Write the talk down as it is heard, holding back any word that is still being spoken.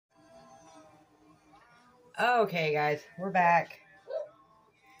Okay, guys, we're back.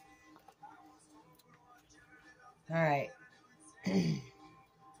 All right.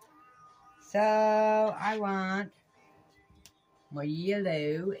 So I want my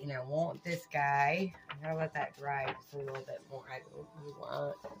yellow, and I want this guy. I gotta let that dry just a little bit more. I don't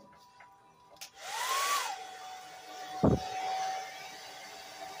want.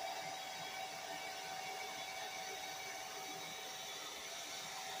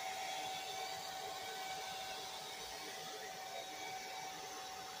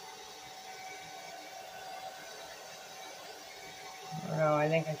 I don't know. I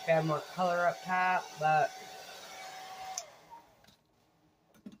think I should have more color up top, but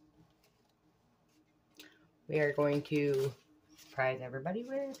we are going to surprise everybody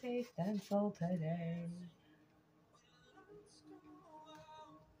with a stencil today.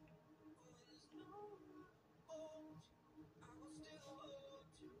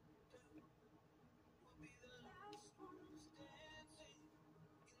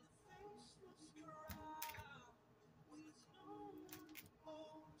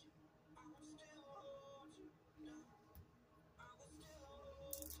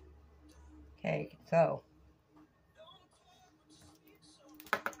 Okay, so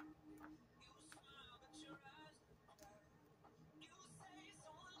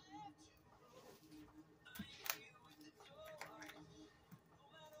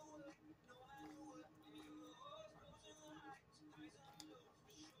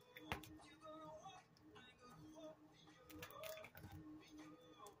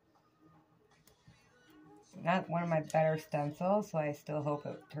not one of my better stencils, so I still hope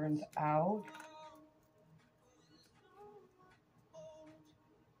it turns out.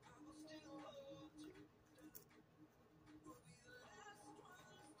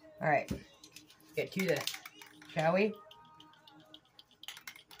 All right, let's get to this, shall we?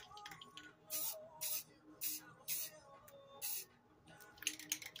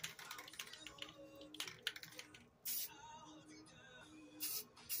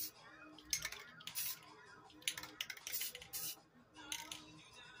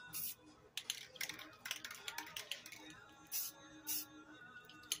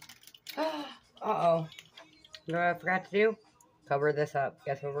 Uh-oh. You know what I forgot to do? Cover this up.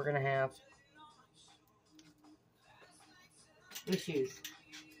 Guess what we're gonna have? Issues.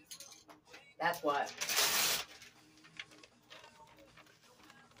 That's what.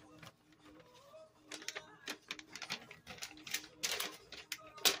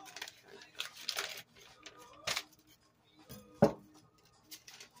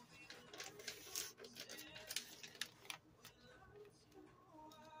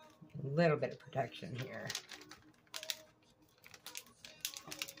 A little bit of protection here.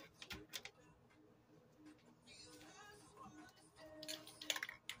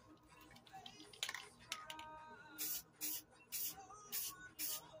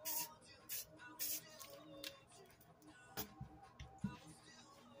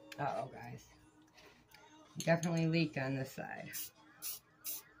 Uh-oh, guys. Definitely leaked on this side.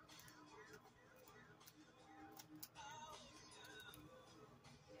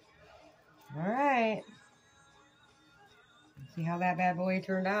 Alright. See how that bad boy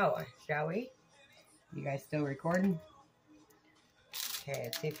turned out, shall we? You guys still recording? Okay,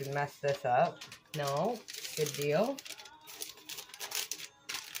 let's see if we mess this up. No. Good deal.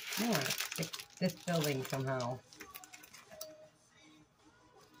 I want to stick this building somehow.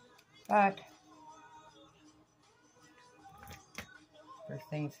 But first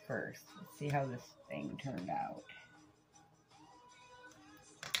things first. Let's see how this thing turned out.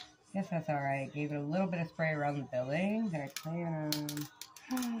 Guess that's alright. Gave it a little bit of spray around the building that I plan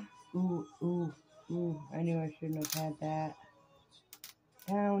on. Ooh. I knew I shouldn't have had that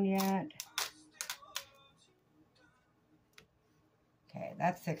down yet. Okay,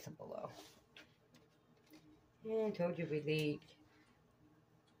 that's fixable. Yeah, I told you we leaked.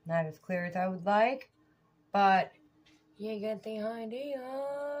 Not as clear as I would like, but you get the idea,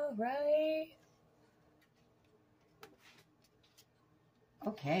 right?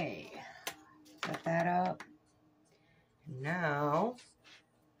 Okay, set that up. Now,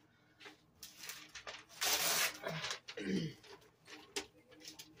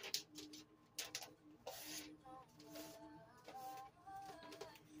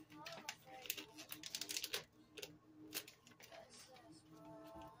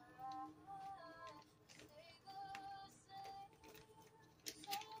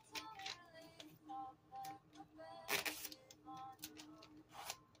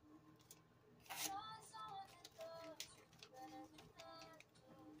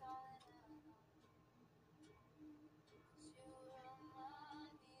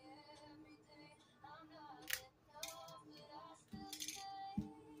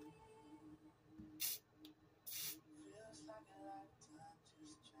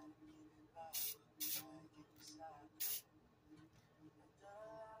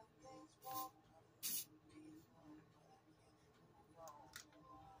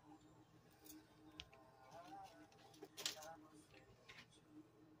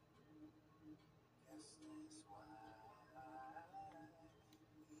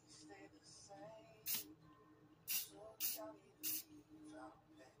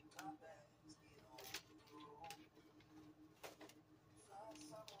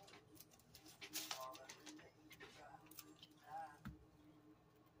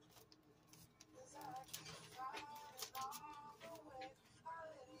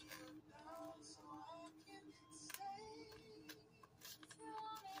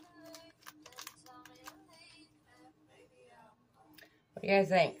 What do you guys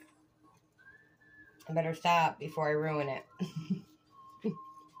think? I better stop before I ruin it.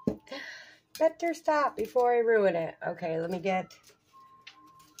 Better stop before I ruin it. Okay, let me get just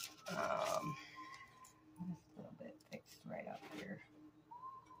a little bit fixed right up here.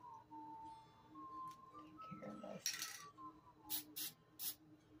 Take care of this.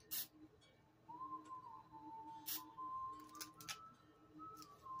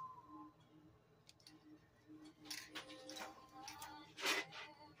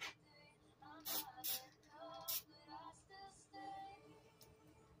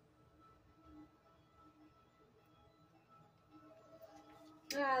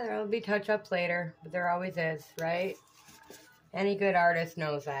 There'll be touch-ups later, but there always is, right? Any good artist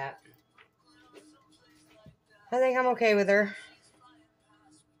knows that. I think I'm okay with her.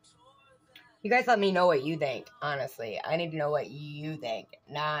 You guys let me know what you think, honestly. I need to know what you think.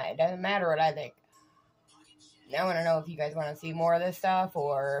 Nah, it doesn't matter what I think. I want to know if you guys want to see more of this stuff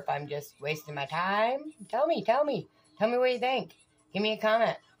or if I'm just wasting my time. Tell me. Tell me what you think. Give me a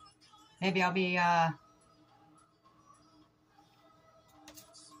comment. Maybe I'll be,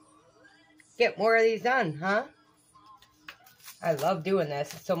 get more of these done, huh? I love doing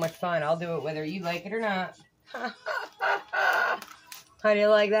this. It's so much fun. I'll do it whether you like it or not. How do you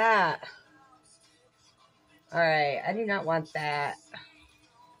like that? Alright, I do not want that.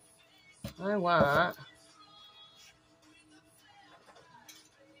 I want...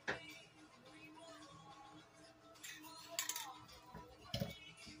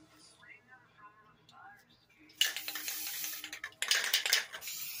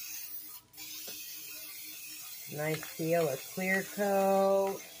 nice seal of clear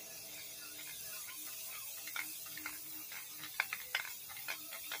coat.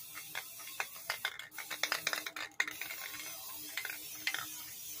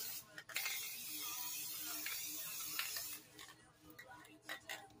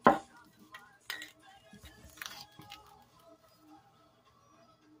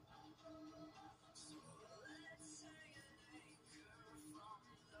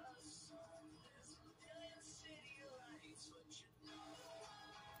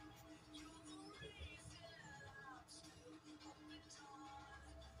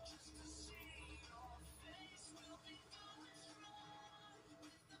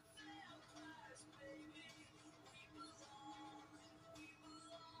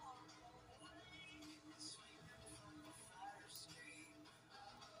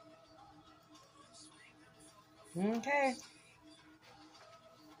 Okay.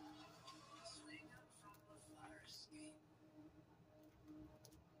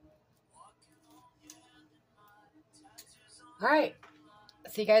 Alright.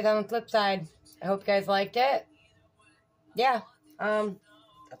 See you guys on the flip side. I hope you guys liked it. Yeah.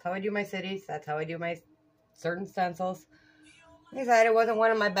 That's how I do my cities. That's how I do my certain stencils. Like I said, it wasn't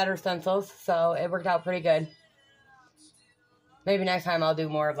one of my better stencils, so it worked out pretty good. Maybe next time I'll do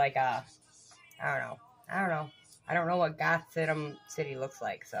more of like a, I don't know. I don't know what Gotham City looks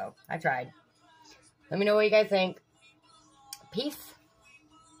like, so I tried. Let me know what you guys think. Peace.